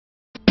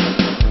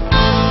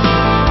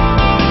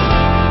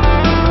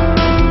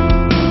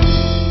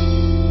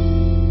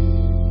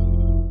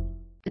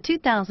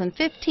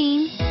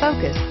2015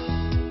 Focus.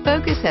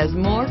 Focus has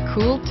more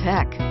cool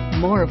tech,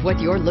 more of what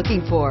you're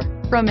looking for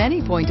from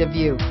any point of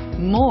view,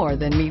 more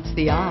than meets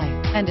the eye,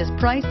 and is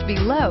priced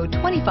below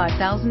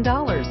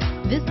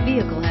 $25,000. This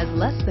vehicle has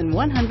less than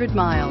 100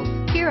 miles.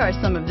 Here are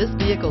some of this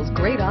vehicle's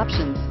great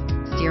options: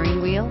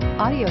 steering wheel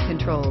audio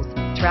controls,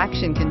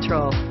 traction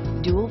control,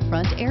 dual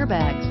front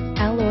airbags,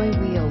 alloy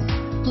wheels,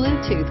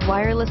 Bluetooth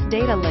wireless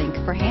data link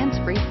for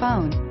hands-free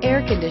phone, air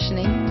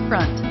conditioning,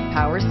 front,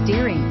 power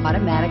steering,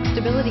 automatic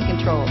stability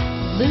control,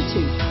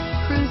 Bluetooth,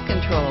 cruise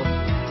control.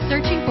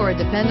 Searching for a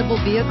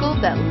dependable vehicle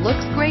that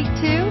looks great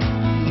too?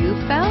 You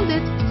found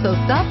it, so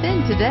stop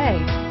in today.